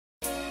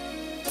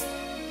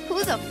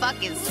Who the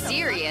fuck is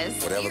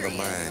serious? Whatever the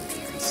mind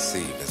can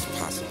conceive is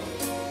possible.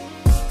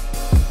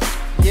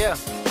 Yeah.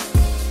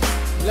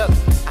 Look,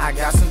 I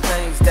got some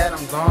things that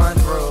I'm going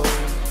through.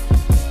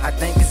 I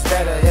think it's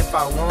better if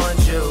I warned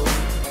you,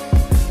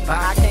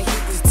 but I can't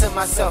keep this to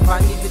myself.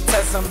 I need to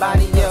tell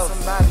somebody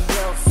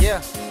else.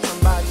 Yeah,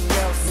 somebody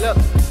else. Look,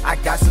 I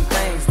got some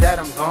things that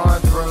I'm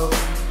going through.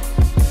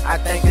 I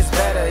think it's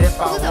better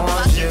if I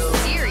warned you,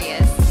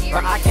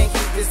 but I can't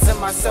keep this to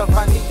myself.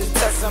 I need to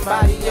tell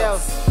somebody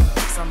else.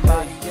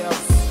 Somebody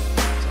else.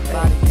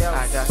 Somebody else.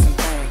 I got some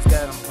things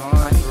that I'm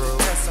going through.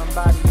 Tell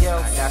somebody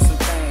else. I got some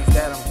things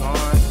that I'm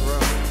going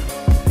through.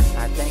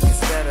 I think it's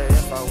better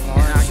if I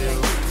warned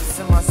you.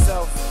 To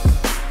myself,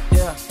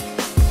 yeah.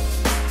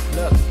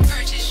 Look,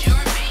 purchase your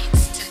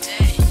beats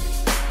today.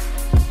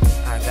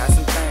 I got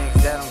some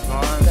things that I'm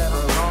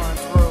going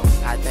through.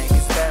 I think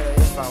it's better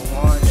if I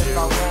warned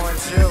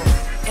you.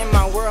 In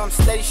my world, I'm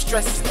steady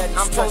stressing.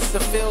 I'm supposed to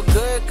feel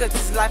good, cause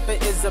this life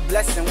is a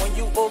blessing. When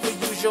you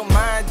overuse your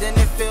mind, then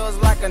it feels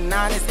like a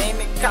 9 is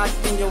aiming cocked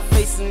in your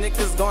face, and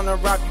niggas gonna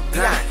rob you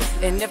blind.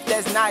 And if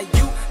that's not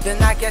you,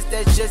 then I guess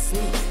that's just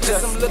me.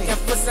 Cause I'm looking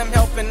for some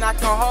help and I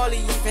can hardly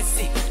even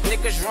see.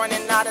 Niggas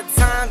running out of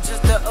time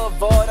just to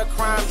avoid a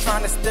crime,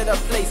 trying to steal a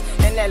place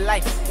in that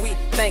life we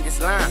think is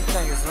lying.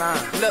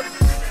 Look,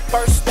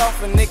 first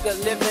off, a nigga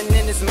living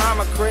in his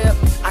mama crib.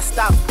 I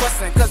stop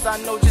fussing cause I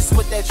know just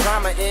what that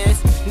drama is.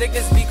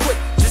 Niggas be quick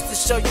just to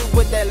show you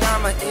what that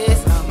llama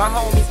is. My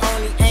homies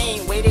only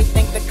aim where they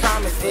think the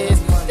comment is.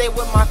 Stay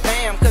with my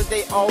fam cause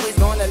they always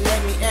gonna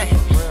let me in.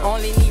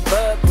 Only need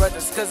blood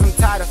brothers cause I'm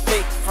tired of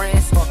fake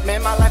friends.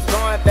 Man, my life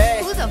going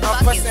bad.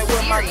 I'm fussing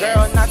with my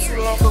girl not too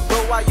long ago.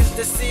 I used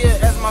to see her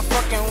as my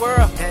fucking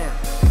world. Damn.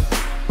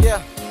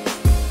 Yeah.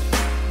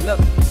 Look,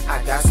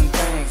 I got some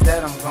things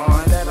that I'm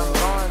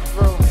going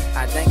through.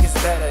 I think it's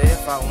better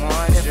if I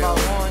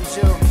warned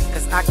you.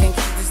 Cause I can't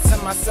keep this to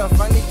myself.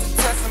 I need to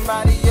tell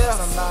somebody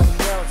else.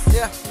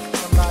 Yeah,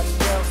 somebody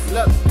else.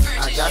 Look,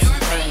 I got some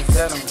things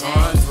that I'm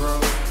going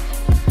through.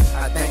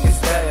 I think it's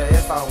better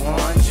if I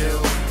warned you,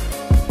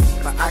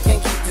 but I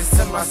can't keep this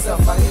to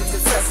myself. I need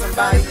to tell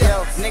somebody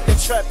else. Nigga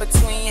trapped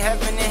between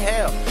heaven and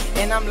hell,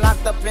 and I'm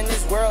locked up in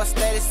this world,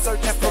 steady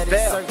searching for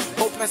bail.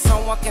 Hoping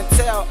someone can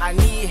tell I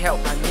need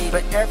help.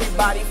 But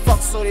everybody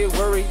fucks so they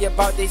worry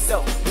about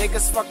theyself.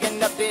 Niggas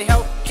fucking up their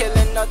health,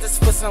 killing others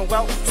for some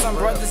wealth. Some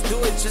brothers do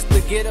it just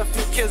to get a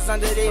few kills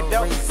under their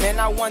belt. Man,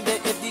 I wonder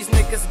if these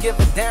niggas give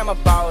a damn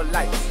about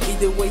life.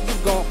 Either way you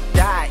gon'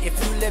 die if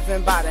you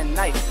living by the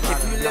knife.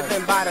 If you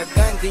living by the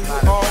gun, then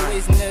you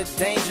always near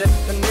danger.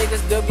 Them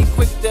niggas, they'll be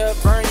quick to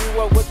burn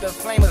you up with the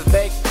flamers.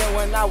 Back then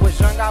when I was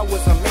young, I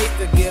was amazed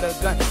to get a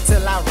gun,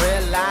 till I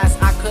realized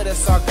I could've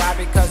saw God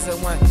because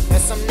of one.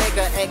 And some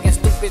nigga acting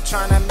stupid,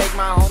 trying to make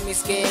my homie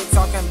scared,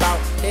 talking about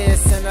he'll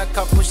send a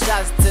couple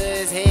shots to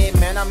his head.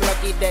 Man, I'm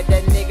lucky that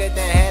that nigga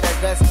done had a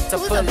guts to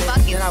pull it.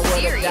 Then I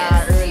would've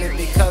died early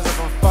because of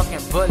a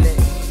fucking bullet.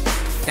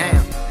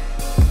 Damn.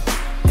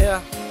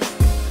 Yeah.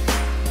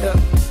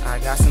 I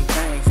got some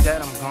things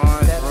that I'm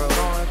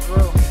going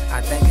through.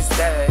 I think it's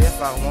better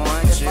if I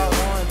warned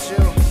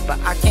you, but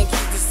I can't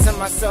keep this to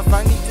myself.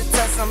 I need to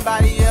tell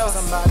somebody else.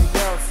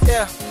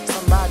 Yeah,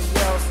 somebody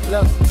else.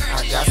 Look,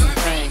 I got some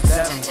things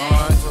that I'm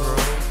going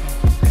through.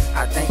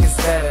 I think it's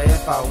better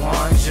if I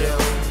warned you,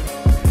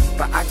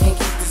 but I can't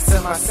keep this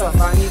to myself.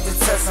 I need to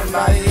tell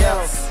somebody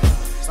else.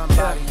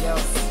 Somebody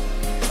else.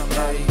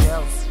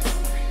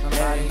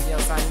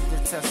 I need to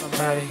tell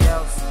somebody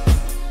else.